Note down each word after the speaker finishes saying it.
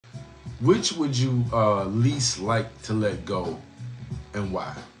Which would you least like to let go, and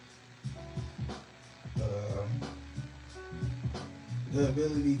why? The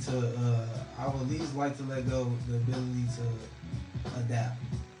ability to, I would least like to let go the ability to adapt.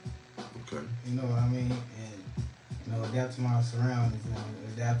 Okay. You know what I mean? And adapt to my surroundings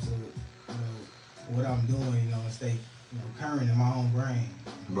and adapt to what I'm doing. And stay current in my own brain.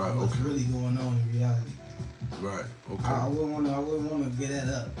 Right. What's Okay. really going on in reality. Right. Okay. I wouldn't want to get that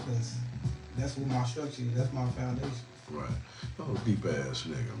up because that's what my structure is. That's my foundation. Right. Oh, deep ass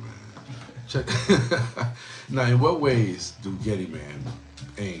nigga, man. Check. Now, in what ways do Ghetti Mann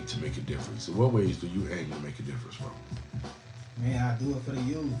aim to make a difference? In what ways do you aim to make a difference, bro? Man, I do it for the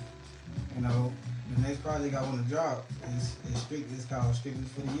youth. The next project I want to drop is called Strictly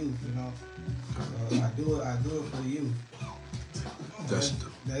for the Youth. So I do it for the youth.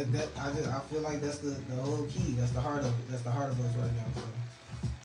 I feel like that's the whole key. That's the heart of it. That's the heart of us right now. So.